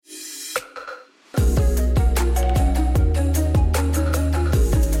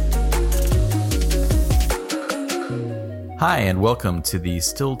Hi, and welcome to the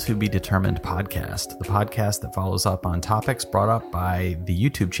Still to Be Determined podcast, the podcast that follows up on topics brought up by the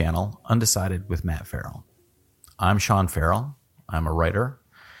YouTube channel Undecided with Matt Farrell. I'm Sean Farrell. I'm a writer,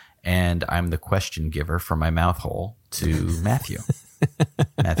 and I'm the question giver from my mouth hole to Matthew.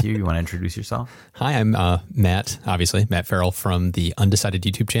 Matthew, you want to introduce yourself? Hi, I'm Matt, obviously, Matt Farrell from the Undecided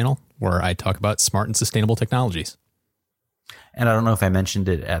YouTube channel, where I talk about smart and sustainable technologies. And I don't know if I mentioned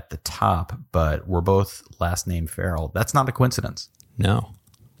it at the top, but we're both last name Farrell. That's not a coincidence. No,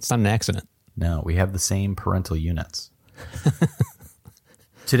 it's not an accident. No, we have the same parental units.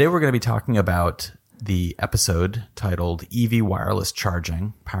 Today we're going to be talking about the episode titled EV Wireless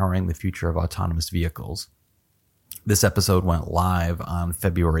Charging, Powering the Future of Autonomous Vehicles. This episode went live on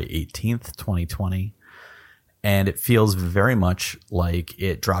February 18th, 2020, and it feels very much like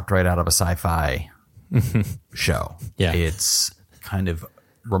it dropped right out of a sci-fi show. Yeah. It's kind of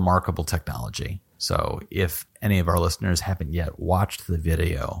remarkable technology. So if any of our listeners haven't yet watched the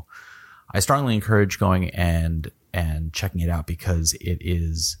video, I strongly encourage going and checking it out because it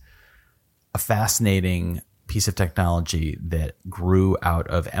is a fascinating piece of technology that grew out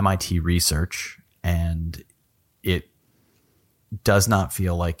of MIT research, and it does not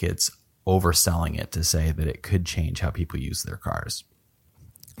feel like it's overselling it to say that it could change how people use their cars.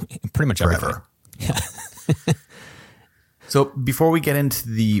 Pretty much Forever. everything. Yeah. So before we get into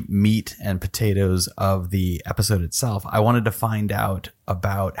the meat and potatoes of the episode itself, I wanted to find out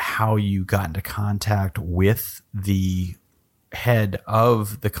about how you got into contact with the head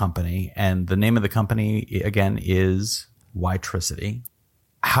of the company. And the name of the company, again, is Witricity.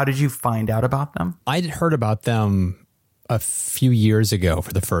 How did you find out about them? I'd heard about them a few years ago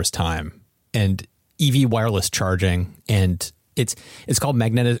for the first time, and EV wireless charging, and it's called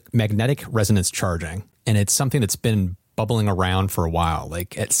magnetic resonance charging, and it's something that's been bubbling around for a while.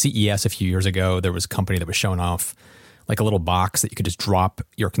 Like at CES a few years ago, there was a company that was showing off like a little box that you could just drop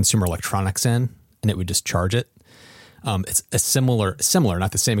your consumer electronics in, and it would just charge it. It's a similar,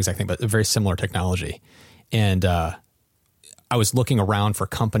 not the same exact thing, but a very similar technology. And I was looking around for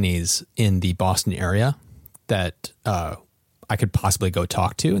companies in the Boston area that I could possibly go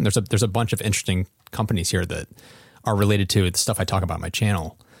talk to, and there's a bunch of interesting companies here that are related to the stuff I talk about on my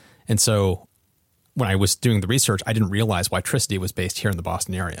channel. And so when I was doing the research, I didn't realize Witricity was based here in the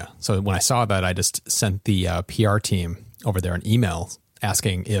Boston area. So when I saw that, I just sent the PR team over there an email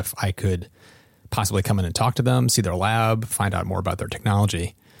asking if I could possibly come in and talk to them, see their lab, find out more about their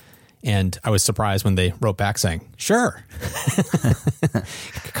technology. And I was surprised when they wrote back saying, sure,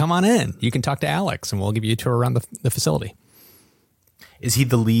 come on in. You can talk to Alex and we'll give you a tour around the facility. Is he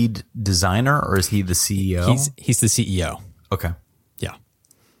the lead designer or is he the CEO? He's the CEO. Okay. Yeah.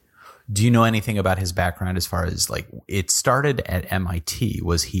 Do you know anything about his background as far as like it started at MIT?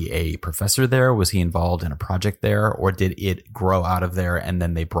 Was he a professor there? Was he involved in a project there, or did it grow out of there and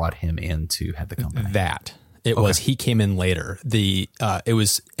then they brought him in to head the company? He came in later. It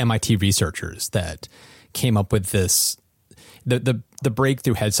was MIT researchers that came up with this. The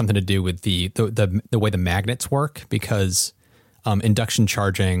breakthrough had something to do with the way the magnets work, because induction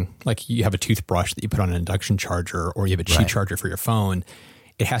charging, like you have a toothbrush that you put on an induction charger, or you have a Qi charger for your phone.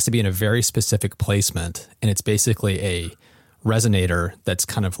 It has to be in a very specific placement, and it's basically a resonator that's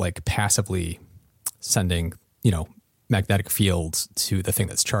kind of like passively sending, magnetic fields to the thing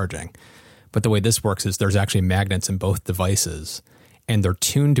that's charging. But the way this works is there's actually magnets in both devices, and they're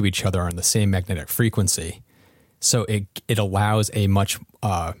tuned to each other on the same magnetic frequency. So it allows a much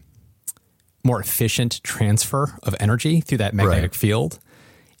more efficient transfer of energy through that magnetic field.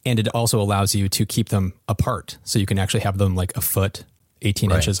 And it also allows you to keep them apart. So you can actually have them like a foot,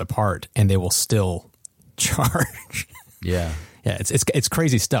 18 inches apart, and they will still charge. Yeah. Yeah. It's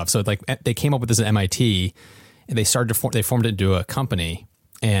crazy stuff. So like they came up with this at MIT, and they formed it into a company,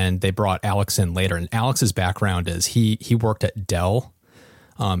 and they brought Alex in later. And Alex's background is he worked at Dell.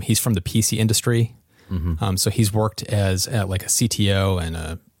 He's from the PC industry. Mm-hmm. So he's worked as like a CTO and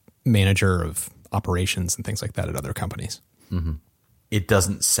a manager of operations and things like that at other companies. Mm-hmm. It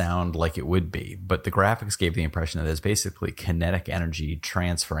doesn't sound like it would be, but the graphics gave the impression that it's basically kinetic energy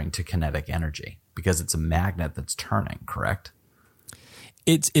transferring to kinetic energy because it's a magnet that's turning, correct?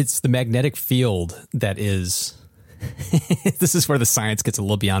 It's the magnetic field that is... This is where the science gets a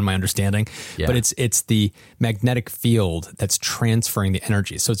little beyond my understanding, but it's the magnetic field that's transferring the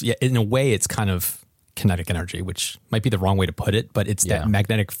energy. So it's, in a way, it's kind of kinetic energy, which might be the wrong way to put it, but it's that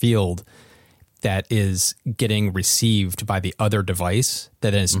magnetic field that is getting received by the other device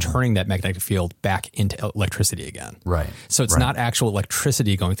that is turning that magnetic field back into electricity again. Right. So it's not actual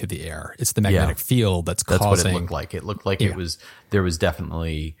electricity going through the air. It's the magnetic field that's causing... That's what it looked like. It looked like there was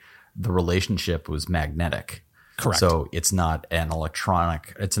definitely, the relationship was magnetic. Correct. So it's not an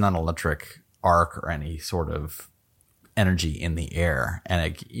electric arc or any sort of energy in the air.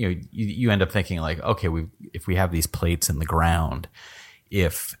 And you end up thinking like, okay, if we have these plates in the ground,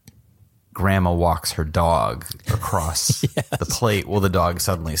 if grandma walks her dog across the plate, will the dog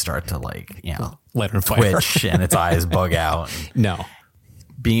suddenly start to let her twitch and its eyes bug out? No.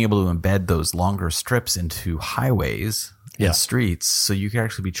 Being able to embed those longer strips into highways and streets so you can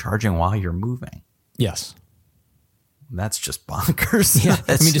actually be charging while you're moving. Yes. That's just bonkers. Yeah.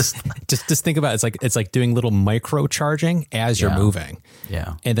 I mean, just think about it. It's like doing little micro charging as you're moving.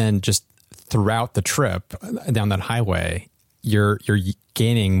 Yeah. And then just throughout the trip down that highway, you're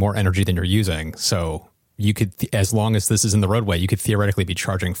gaining more energy than you're using. So you could, as long as this is in the roadway, you could theoretically be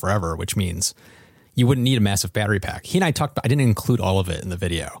charging forever, which means you wouldn't need a massive battery pack. He and I talked, I didn't include all of it in the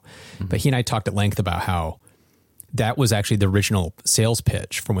video, but he and I talked at length about how that was actually the original sales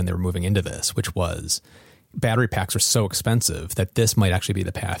pitch from when they were moving into this, which was battery packs are so expensive that this might actually be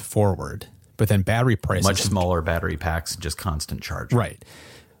the path forward. But then battery prices, much smaller battery packs, just constant charge. Right.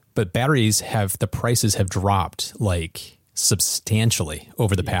 But the prices have dropped like substantially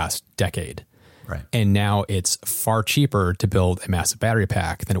over the past decade. Right. And now it's far cheaper to build a massive battery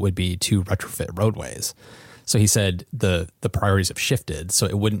pack than it would be to retrofit roadways. So he said the priorities have shifted, so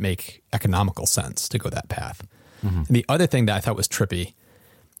it wouldn't make economical sense to go that path. Mm-hmm. And the other thing that I thought was trippy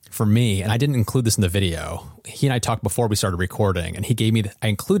for me, and I didn't include this in the video, he and I talked before we started recording, and he gave me, I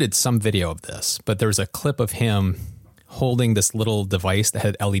included some video of this, but there was a clip of him holding this little device that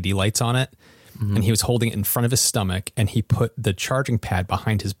had LED lights on it, and he was holding it in front of his stomach, and he put the charging pad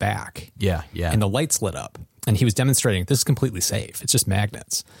behind his back. Yeah, yeah. And the lights lit up, and he was demonstrating this is completely safe. It's just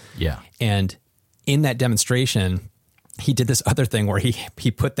magnets. Yeah. And in that demonstration, he did this other thing where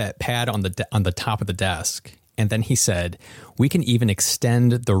he put that pad on the top of the desk, and then he said, we can even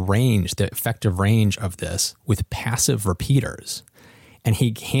extend the effective range of this with passive repeaters. And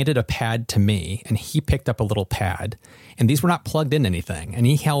he handed a pad to me, and he picked up a little pad, and these were not plugged in anything. And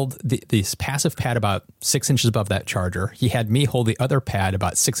he held this passive pad about 6 inches above that charger. He had me hold the other pad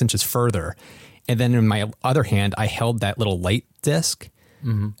about 6 inches further. And then in my other hand, I held that little light disc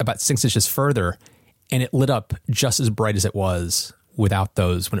about 6 inches further, and it lit up just as bright as it was without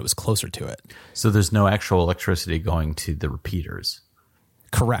those when it was closer to it. So there's no actual electricity going to the repeaters.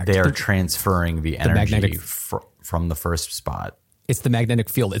 Correct. They are transferring the energy from the first spot. It's the magnetic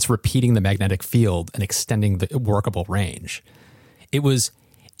field. It's repeating the magnetic field and extending the workable range. It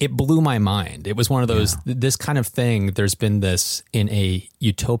blew my mind. It was one of those, this kind of thing, there's been this in a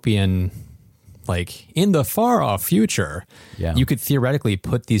utopian, like in the far off future, you could theoretically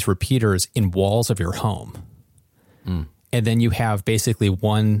put these repeaters in walls of your home. And then you have basically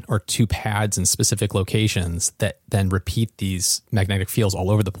 1 or 2 pads in specific locations that then repeat these magnetic fields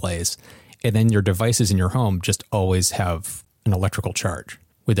all over the place. And then your devices in your home just always have an electrical charge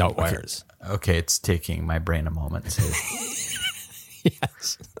without wires. Okay, it's taking my brain a moment to...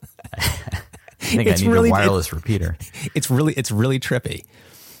 Yes. I think I need a wireless repeater. It's really trippy.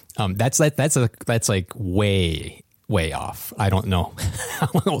 That's like way off. I don't know how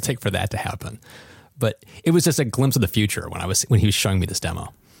long it will take for that to happen. But it was just a glimpse of the future when he was showing me this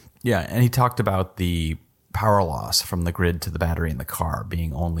demo. Yeah, and he talked about the power loss from the grid to the battery in the car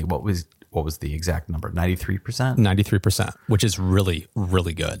being only what was the exact number? 93%? 93%, which is really,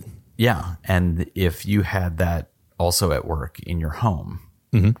 really good. Yeah, and if you had that also at work in your home,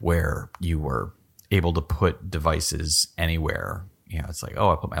 where you were able to put devices anywhere, it's like,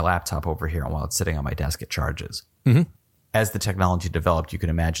 I put my laptop over here, and while it's sitting on my desk, it charges. As the technology developed, you can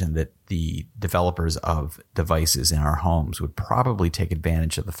imagine that the developers of devices in our homes would probably take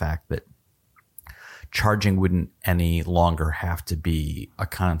advantage of the fact that charging wouldn't any longer have to be a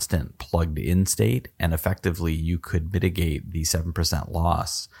constant plugged in state. And effectively, you could mitigate the 7%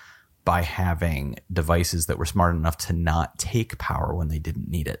 loss by having devices that were smart enough to not take power when they didn't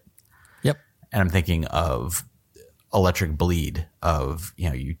need it. Yep. And I'm thinking of electric bleed of,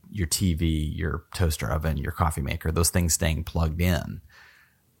 your TV, your toaster oven, your coffee maker, those things staying plugged in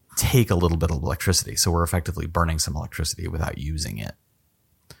take a little bit of electricity. So we're effectively burning some electricity without using it.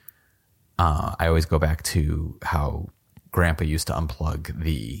 I always go back to how Grandpa used to unplug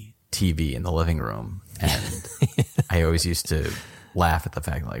the TV in the living room. And I always used to laugh at the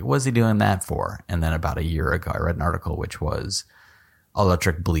fact, like, what's he doing that for? And then about a year ago, I read an article which was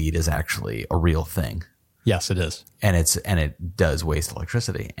electric bleed is actually a real thing. Yes, it is. And it does waste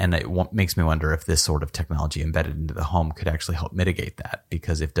electricity. And it makes me wonder if this sort of technology embedded into the home could actually help mitigate that.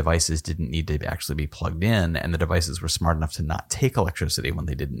 Because if devices didn't need to actually be plugged in and the devices were smart enough to not take electricity when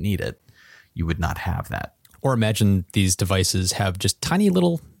they didn't need it, you would not have that. Or imagine these devices have just tiny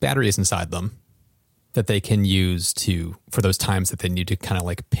little batteries inside them. that they can use for those times that they need to kind of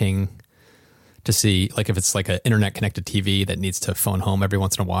like ping to see, like if it's like an internet connected TV that needs to phone home every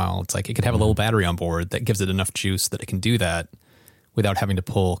once in a while. It's like it could have a little battery on board that gives it enough juice that it can do that without having to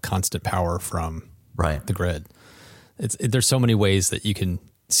pull constant power from the grid. There's so many ways that you can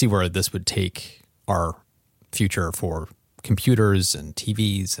see where this would take our future for computers and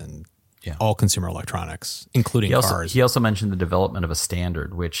TVs and all consumer electronics, including cars. He also mentioned the development of a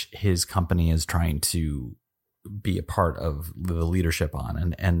standard, which his company is trying to be a part of the leadership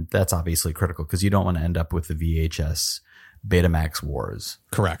on. And that's obviously critical because you don't want to end up with the VHS Betamax wars.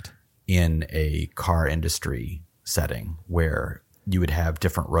 Correct. In a car industry setting where you would have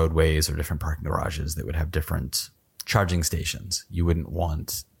different roadways or different parking garages that would have different charging stations. You wouldn't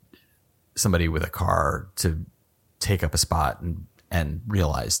want somebody with a car to take up a spot and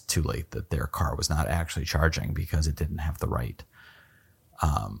realize too late that their car was not actually charging because it didn't have the right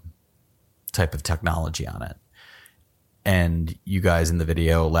type of technology on it. And you guys in the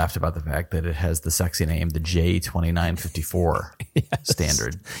video laughed about the fact that it has the sexy name, the J2954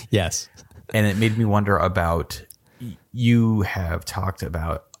 standard. Yes. And it made me wonder about, you have talked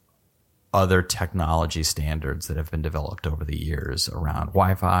about other technology standards that have been developed over the years around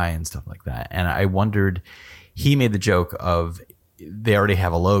Wi-Fi and stuff like that. And I wondered, he made the joke of they already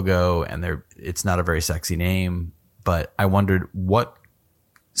have a logo and it's not a very sexy name, but I wondered what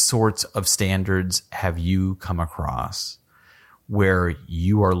sorts of standards have you come across where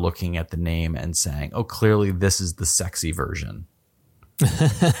you are looking at the name and saying, oh, clearly this is the sexy version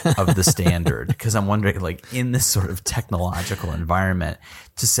of the standard? Because I'm wondering, like, in this sort of technological environment,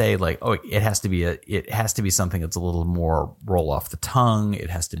 to say like, oh, it has to be something that's a little more roll off the tongue. It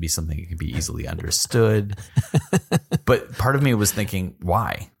has to be something that can be easily understood. But part of me was thinking,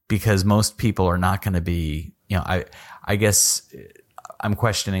 why? Because most people are not going to be, I guess I'm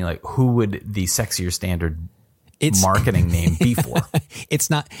questioning, like, who would the sexier standard marketing name be for? It's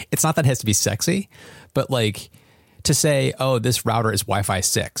not that it has to be sexy, but like, to say, oh, this router is Wi-Fi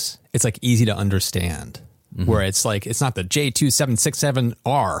 6, it's like easy to understand. Mm-hmm. Where it's like, it's not the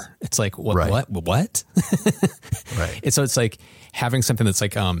J2767R. It's like, what? Right. So it's like having something that's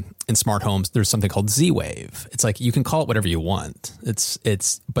like, in smart homes, there's something called Z-Wave. It's like, you can call it whatever you want.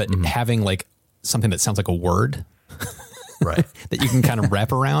 But having like something that sounds like a word, right, that you can kind of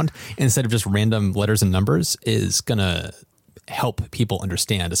wrap around instead of just random letters and numbers is going to help people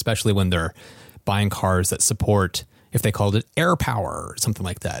understand, especially when they're buying cars that support, if they called it Air Power or something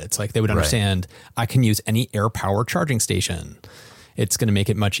like that. It's like they would understand, I can use any Air Power charging station. It's going to make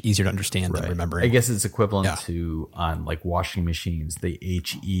it much easier to understand than remembering. I guess it's equivalent to, on like washing machines, the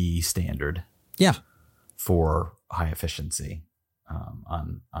HE standard. Yeah. For high efficiency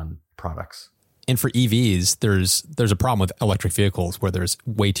on products. And for EVs, there's a problem with electric vehicles where there's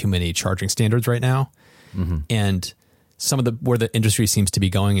way too many charging standards right now. Mm-hmm. And where the industry seems to be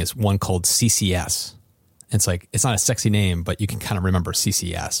going is one called CCS. It's like, it's not a sexy name, but you can kind of remember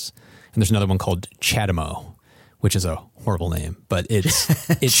CCS. And there's another one called CHAdeMO, which is a horrible name, but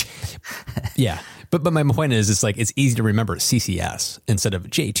it's yeah. But my point is, it's like, it's easy to remember CCS instead of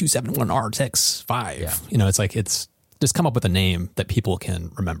J271R65. Yeah. It's like, it's just come up with a name that people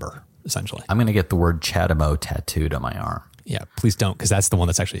can remember, essentially. I'm going to get the word CHAdeMO tattooed on my arm. Yeah, please don't, because that's the one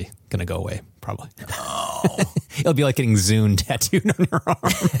that's actually going to go away, probably. Oh. It'll be like getting Zune tattooed on your arm.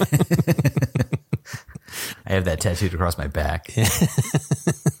 I have that tattooed across my back.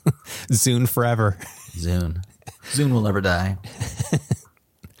 Zune forever. Zune will never die.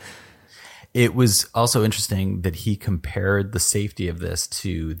 It was also interesting that he compared the safety of this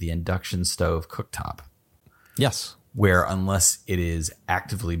to the induction stove cooktop. Yes. Where unless it is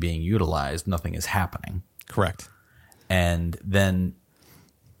actively being utilized, nothing is happening. Correct. And then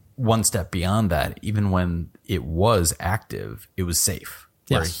one step beyond that, even when it was active, it was safe.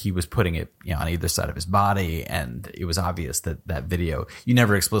 Where he was putting it, on either side of his body, and it was obvious that video. You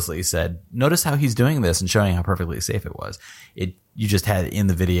never explicitly said, "Notice how he's doing this," and showing how perfectly safe it was. You just had in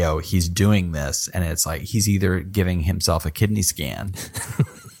the video, he's doing this, and it's like he's either giving himself a kidney scan,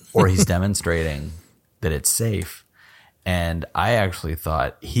 or he's demonstrating that it's safe. And I actually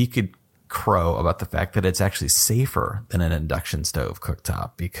thought he could crow about the fact that it's actually safer than an induction stove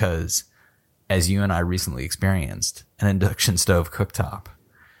cooktop, because as you and I recently experienced, an induction stove cooktop,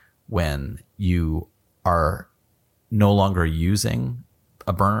 when you are no longer using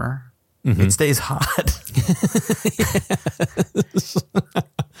a burner, it stays hot.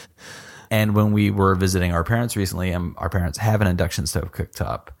 And when we were visiting our parents recently, and our parents have an induction stove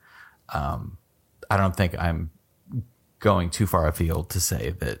cooktop, I don't think I'm going too far afield to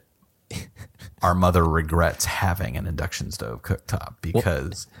say that our mother regrets having an induction stove cooktop,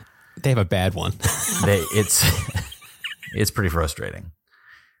 because They have a bad one. It's pretty frustrating.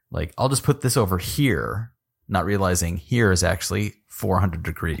 Like, I'll just put this over here, not realizing here is actually 400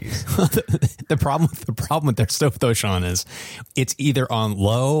 degrees. The problem with their stove, though, Sean, is it's either on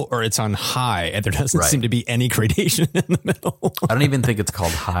low or it's on high, and there doesn't seem to be any gradation in the middle. I don't even think it's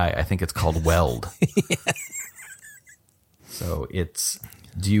called high. I think it's called weld. Yeah. So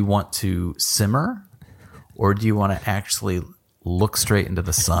do you want to simmer, or do you want to actually look straight into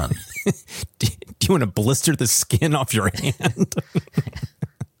the sun? Do you want to blister the skin off your hand?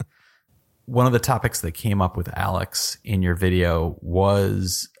 One of the topics that came up with Alex in your video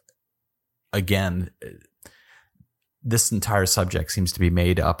was, again, this entire subject seems to be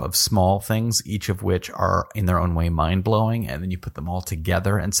made up of small things, each of which are in their own way mind-blowing. And then you put them all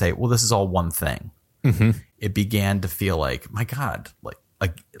together and say, well, this is all one thing. Mm-hmm. It began to feel like, my God,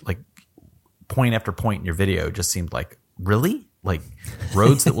 like point after point in your video just seemed like, really? Like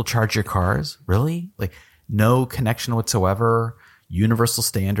roads that will charge your cars? Really? Like no connection whatsoever. Universal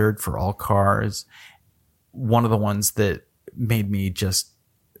standard for all cars. One of the ones that made me just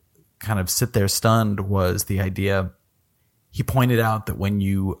kind of sit there stunned was the idea. He pointed out that when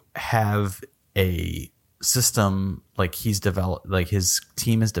you have a system like like his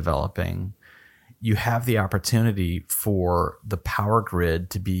team is developing, you have the opportunity for the power grid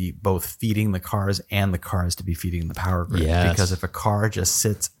to be both feeding the cars and the cars to be feeding the power grid. Yes. Because if a car just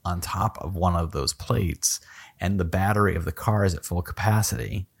sits on top of one of those plates and the battery of the car is at full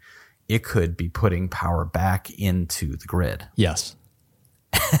capacity, it could be putting power back into the grid. Yes.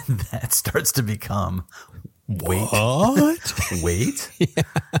 And that starts to become, wait. Yeah.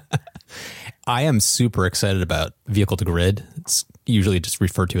 I am super excited about vehicle to grid. It's usually just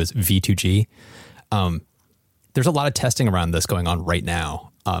referred to as V2G. There's a lot of testing around this going on right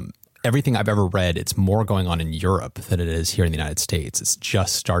now. Everything I've ever read, it's more going on in Europe than it is here in the United States. It's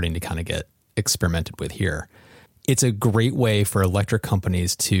just starting to kind of get experimented with here. It's a great way for electric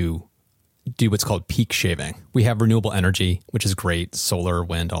companies to do what's called peak shaving. We have renewable energy, which is great, solar,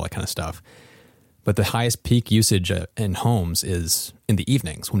 wind, all that kind of stuff. But the highest peak usage in homes is in the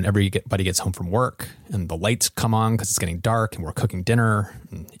evenings when everybody gets home from work and the lights come on because it's getting dark and we're cooking dinner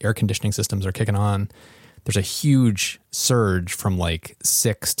and air conditioning systems are kicking on. There's a huge surge from like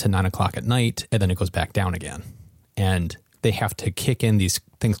 6 to 9 o'clock at night, and then it goes back down again. And they have to kick in these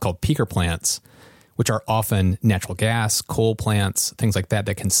things called peaker plants, which are often natural gas, coal plants, things like that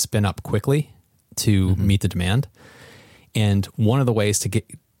can spin up quickly to meet the demand. And one of the ways to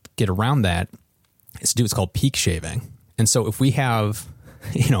get around that is to do what's called peak shaving. And so if we have,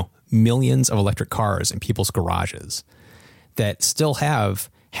 millions of electric cars in people's garages that still have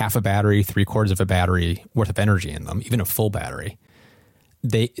half a battery, 3/4 of a battery worth of energy in them, even a full battery,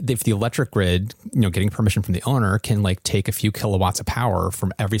 if the electric grid, getting permission from the owner, can like take a few kilowatts of power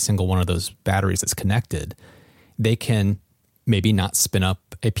from every single one of those batteries that's connected, they can maybe not spin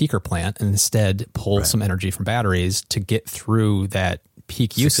up a peaker plant and instead pull some energy from batteries to get through that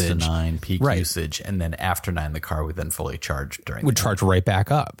peak usage. 6 to 9 peak usage, and then after 9 the car would then fully charge charge right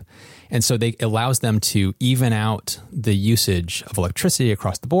back up. And so it allows them to even out the usage of electricity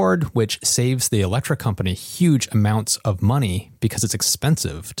across the board, which saves the electric company huge amounts of money because it's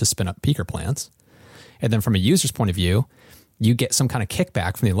expensive to spin up peaker plants. And then from a user's point of view, you get some kind of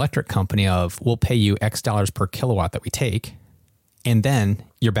kickback from the electric company of, we'll pay you X dollars per kilowatt that we take, and then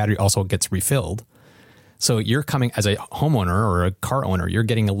your battery also gets refilled. So you're coming as a homeowner or a car owner, you're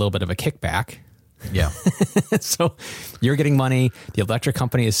getting a little bit of a kickback. Yeah. So you're getting money. The electric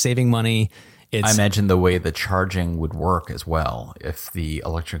company is saving money. I imagine the way the charging would work as well, if the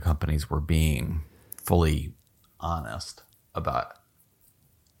electric companies were being fully honest about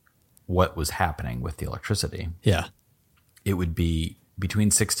what was happening with the electricity. Yeah. It would be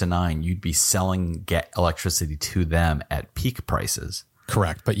between 6 to 9, you'd be get electricity to them at peak prices.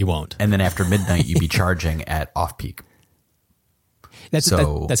 Correct, but you won't. And then after midnight, you'd be charging at off-peak. That's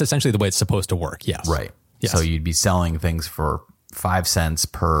essentially the way it's supposed to work, yes. Right. Yes. So you'd be selling things for 5 cents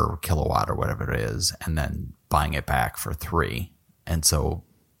per kilowatt or whatever it is, and then buying it back for 3. And so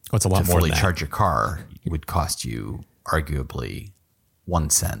it's a lot to more fully than that. Charge your car would cost you arguably 1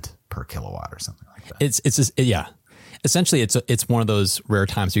 cent per kilowatt or something like that. Yeah. Essentially, it's one of those rare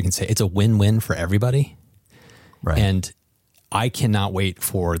times you can say it's a win-win for everybody. Right. And I cannot wait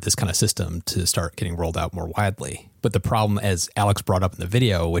for this kind of system to start getting rolled out more widely. But the problem, as Alex brought up in the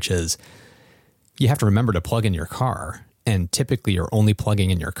video, which is you have to remember to plug in your car. And typically you're only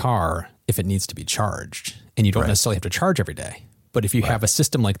plugging in your car if it needs to be charged. And you don't necessarily have to charge every day. But if you have a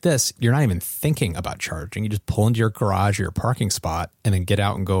system like this, you're not even thinking about charging. You just pull into your garage or your parking spot and then get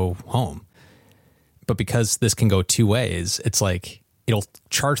out and go home. But because this can go two ways, it's it'll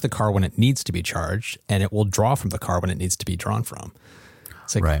charge the car when it needs to be charged, and it will draw from the car when it needs to be drawn from.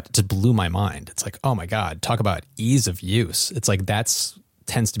 It's like, Right. it just blew my mind. It's like, oh my God, talk about ease of use. It's like,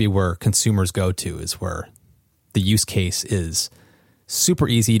 tends to be where consumers go to, is where the use case is super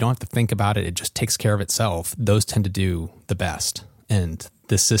easy. You don't have to think about it. It just takes care of itself. Those tend to do the best. And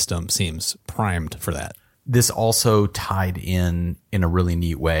this system seems primed for that. This also tied in a really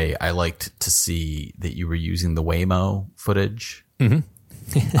neat way. I liked to see that you were using the Waymo footage.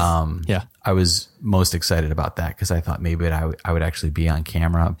 Yeah. I was most excited about that because I thought maybe I would actually be on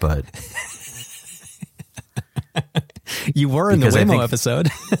camera, but You were in the Because I Waymo think- episode.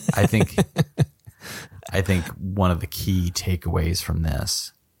 I think one of the key takeaways from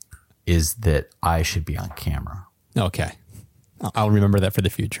this is that I should be on camera. Okay. I'll remember that for the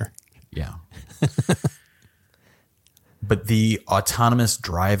future. Yeah. But the autonomous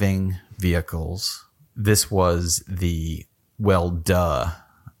driving vehicles, this was the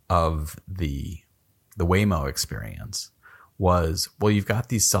of the Waymo experience was, well, you've got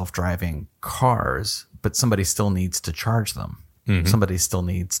these self-driving cars, but somebody still needs to charge them. Somebody still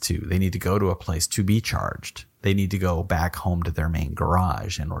they need to go to a place to be charged. They need to go back home to their main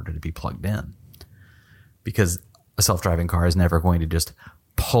garage in order to be plugged in, because a self-driving car is never going to just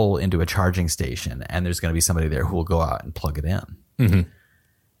pull into a charging station and there's going to be somebody there who will go out and plug it in.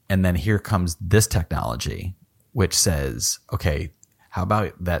 And then here comes this technology, which says, okay, how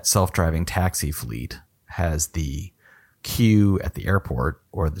about that self-driving taxi fleet has the queue at the airport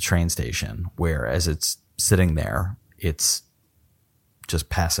or the train station, where as it's sitting there, it's just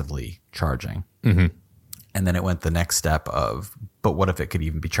passively charging. And then it went the next step of, but what if it could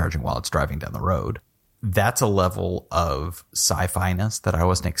even be charging while it's driving down the road? That's a level of sci-fi-ness that I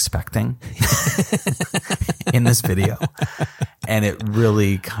wasn't expecting in this video. And it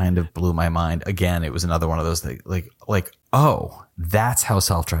really kind of blew my mind. Again, it was another one of those things like, oh, that's how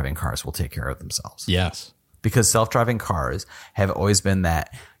self-driving cars will take care of themselves. Yes. Because self-driving cars have always been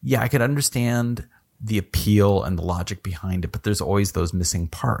that, yeah, I could understand the appeal and the logic behind it, but there's always those missing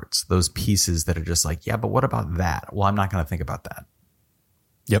parts, those pieces that are just like, yeah, but what about that? Well, I'm not going to think about that.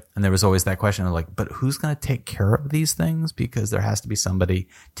 Yep. And there was always that question of like, but who's going to take care of these things? Because there has to be somebody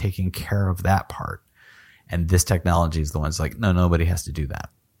taking care of that part. And this technology is the one that's like, no, nobody has to do that.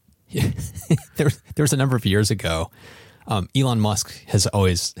 There was a number of years ago, Elon Musk has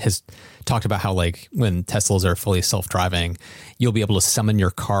talked about how, like, when Teslas are fully self-driving, you'll be able to summon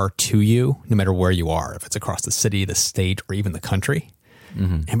your car to you no matter where you are, if it's across the city, the state, or even the country.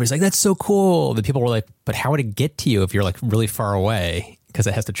 And everybody's like, that's so cool. The people were like, but how would it get to you if you're like really far away? Because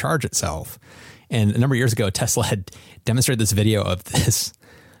it has to charge itself. And a number of years ago, Tesla had demonstrated this video of this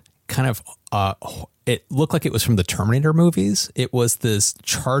kind of, it looked like it was from the Terminator movies. It was this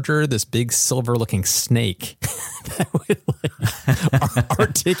charger, this big silver looking snake that would like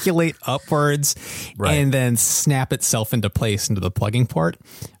articulate upwards and then snap itself into place into the plugging port.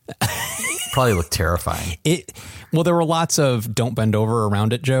 Probably looked terrifying. Well, there were lots of "don't bend over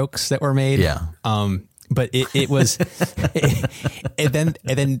around it" jokes that were made. Yeah. But it was, and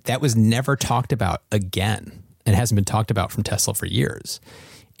then that was never talked about again. It hasn't been talked about from Tesla for years.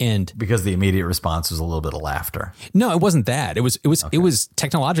 And Because the immediate response was a little bit of laughter. no, it wasn't that. It was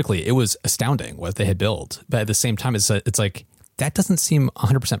technologically, it was astounding what they had built. But at the same time, it's like, that doesn't seem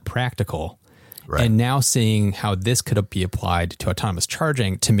 100% practical. Right. And now seeing how this could be applied to autonomous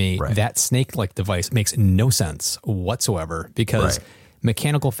charging, to me, that snake-like device makes no sense whatsoever, because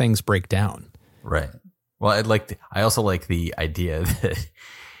mechanical things break down. Right. Well, I also like the idea that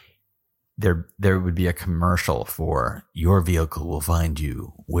there would be a commercial for your vehicle will find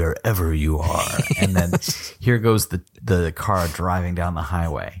you wherever you are. And then here goes the car driving down the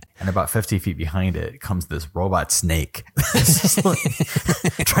highway, and about 50 feet behind it comes this robot snake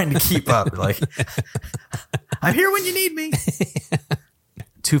trying to keep up. Like, I'm here when you need me.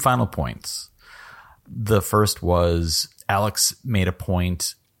 Two final points. The first was Alex made a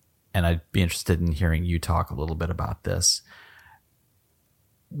point, and I'd be interested in hearing you talk a little bit about this,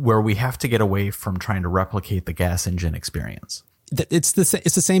 where we have to get away from trying to replicate the gas engine experience. It's the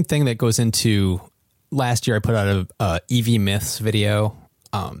same thing that goes into, last year I put out a EV myths video,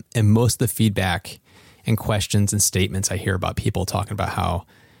 and most of the feedback and questions and statements I hear about people talking about how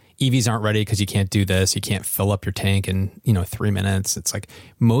EVs aren't ready because you can't do this, you can't fill up your tank in 3 minutes. It's like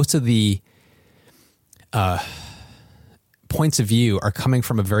most of the points of view are coming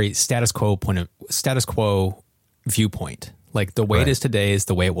from a very status quo viewpoint. Like, the way it is today is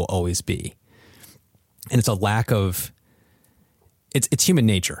the way it will always be. And it's a lack of, it's human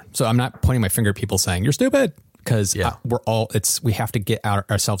nature. So I'm not pointing my finger at people saying, you're stupid. because we have to get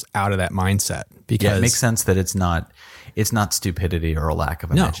ourselves out of that mindset, because it makes sense that it's not stupidity or a lack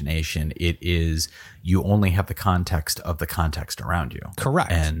of imagination. No. It is, you only have the context of the context around you.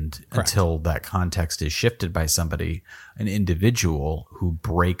 Correct. And until that context is shifted by somebody, an individual who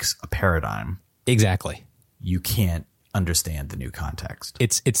breaks a paradigm. Exactly. You can't understand the new context.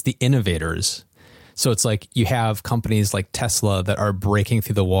 It's the innovators. So it's like you have companies like Tesla that are breaking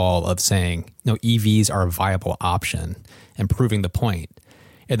through the wall of saying, no, EVs are a viable option and proving the point.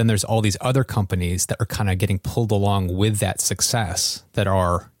 And then there's all these other companies that are kind of getting pulled along with that success that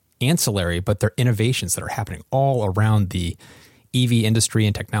are ancillary, but they're innovations that are happening all around the EV industry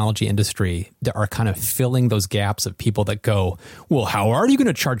and technology industry that are kind of filling those gaps of people that go, well, how are you going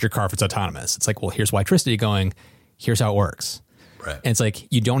to charge your car if it's autonomous? It's like, well, here's Witricity going, here's how it works. Right. And it's like,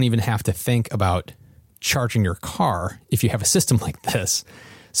 you don't even have to think about charging your car if you have a system like this.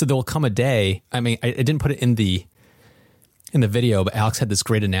 So there will come a day. I mean, I didn't put it in the video, but Alex had this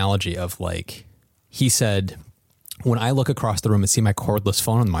great analogy of, like, he said, when I look across the room and see my cordless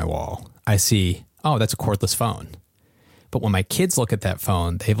phone on my wall, I see, oh, that's a cordless phone. But when my kids look at that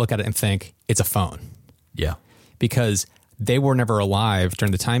phone, they look at it and think it's a phone. Yeah. Because they were never alive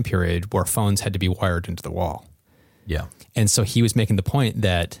during the time period where phones had to be wired into the wall. Yeah. And so he was making the point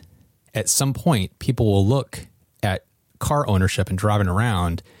that at some point, people will look at car ownership and driving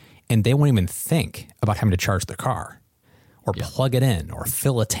around, and they won't even think about having to charge their car or plug it in or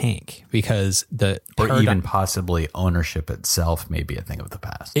fill a tank, because even possibly ownership itself may be a thing of the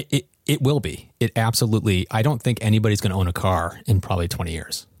past. It will be. It absolutely. I don't think anybody's going to own a car in probably 20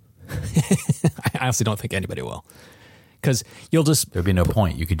 years. I honestly don't think anybody will. Because there'd be no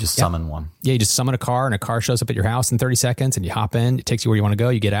point. You could just summon one. Yeah, you just summon a car, and a car shows up at your house in 30 seconds, and you hop in. It takes you where you want to go.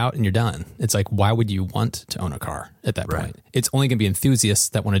 You get out, and you're done. It's like, why would you want to own a car at that point? It's only going to be enthusiasts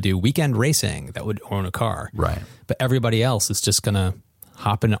that want to do weekend racing that would own a car. Right. But everybody else is just going to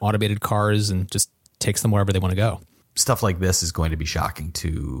hop in automated cars and just takes them wherever they want to go. Stuff like this is going to be shocking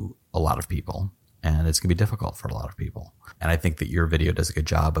to a lot of people, and it's going to be difficult for a lot of people. And I think that your video does a good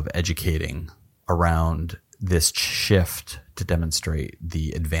job of educating around this shift to demonstrate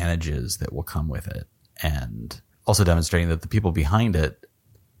the advantages that will come with it, and also demonstrating that the people behind it,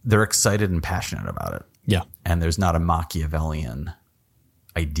 they're excited and passionate about it. Yeah. And there's not a Machiavellian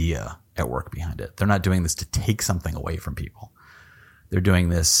idea at work behind it. They're not doing this to take something away from people. They're doing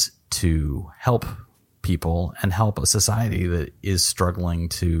this to help people and help a society that is struggling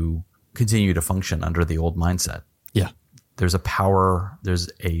to continue to function under the old mindset. Yeah. There's a power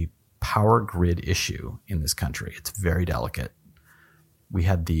grid issue in this country. It's very delicate. We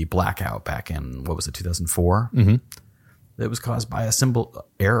had the blackout back in, 2004? Mm-hmm. That was caused by a simple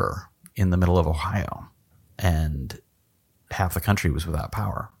error in the middle of Ohio, and half the country was without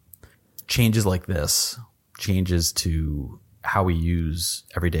power. Changes like this, changes to how we use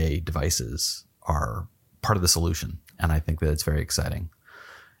everyday devices, are part of the solution. And I think that it's very exciting.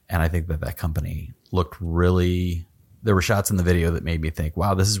 And I think that company looked really... There were shots in the video that made me think,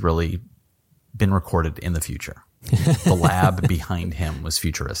 wow, this has really been recorded in the future. The lab behind him was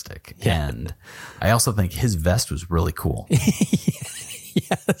futuristic. Yeah. And I also think his vest was really cool.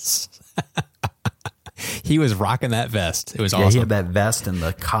 Yes. He was rocking that vest. It was awesome. He had that vest and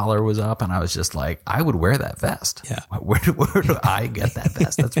the collar was up, and I was just like, I would wear that vest. Yeah. Where do I get that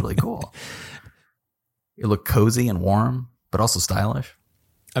vest? That's really cool. It looked cozy and warm, but also stylish.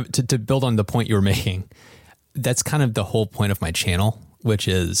 To build on the point you were making, that's kind of the whole point of my channel, which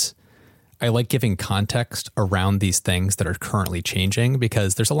is I like giving context around these things that are currently changing,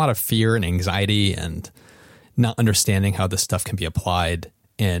 because there's a lot of fear and anxiety and not understanding how this stuff can be applied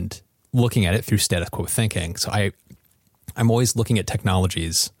and looking at it through status quo thinking. So I'm always looking at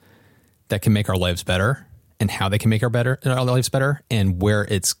technologies that can make our lives better and how they can make our lives better, and where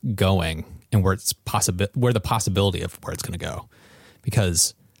it's going and where the possibility of where it's going to go.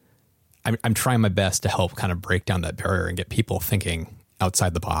 Because I'm trying my best to help kind of break down that barrier and get people thinking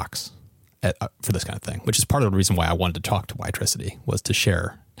outside the box for this kind of thing, which is part of the reason why I wanted to talk to Witricity, was to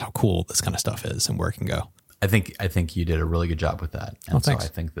share how cool this kind of stuff is and where it can go. I think you did a really good job with that. And so I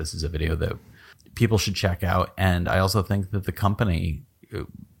think this is a video that people should check out. And I also think that the company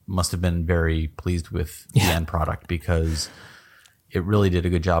must have been very pleased with the end product, because it really did a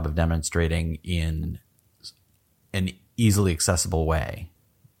good job of demonstrating in an easily accessible way.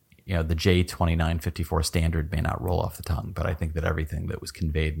 You know, the J2954 standard may not roll off the tongue, but I think that everything that was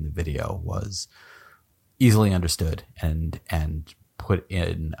conveyed in the video was easily understood and put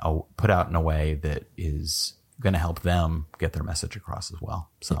out in a way that is going to help them get their message across as well.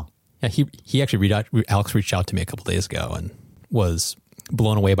 So yeah, he actually Alex reached out to me a couple days ago and was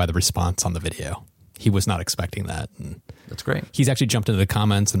blown away by the response on the video. he was not expecting that. And That's great. he's actually jumped into the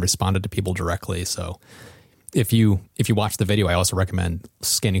comments and responded to people directly. So if you watch the video, I also recommend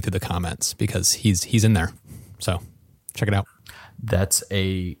scanning through the comments because he's in there. So check it out. That's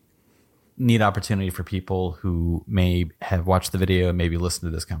a neat opportunity for people who may have watched the video and maybe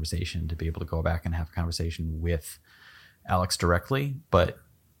listened to this conversation to be able to go back and have a conversation with Alex directly. But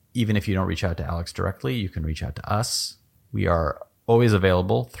even if you don't reach out to Alex directly, you can reach out to us. We are always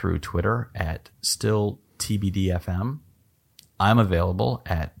available through Twitter at StillTBDFM. I'm available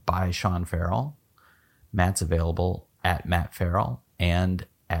at by Sean Farrell. Matt's available at Matt Farrell and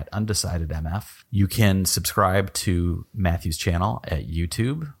at UndecidedMF. You can subscribe to Matthew's channel at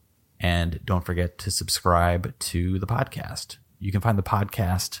YouTube. And don't forget to subscribe to the podcast. You can find the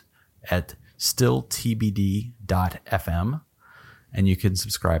podcast at stilltbd.fm. And you can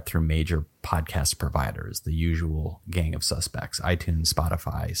subscribe through major podcast providers, the usual gang of suspects, iTunes,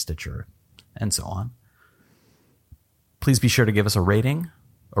 Spotify, Stitcher, and so on. Please be sure to give us a rating,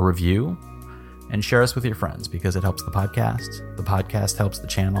 a review, and share us with your friends because it helps the podcast. The podcast helps the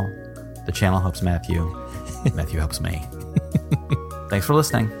channel helps Matthew. Matthew helps me. Thanks for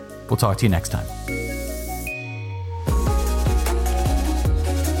listening. We'll talk to you next time.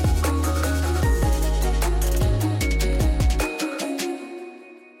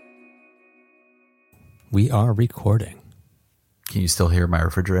 We are recording. Can you still hear my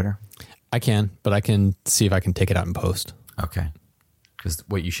refrigerator? I can, but I can see if I can take it out in post. Okay. Because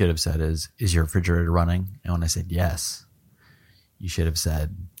what you should have said is your refrigerator running? And when I said yes, you should have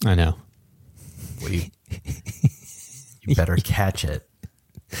said, I know. Well, you better catch it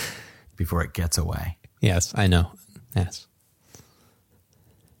before it gets away. Yes, I know. Yes.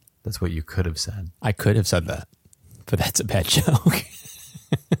 That's what you could have said. I could have said that, but that's a bad joke.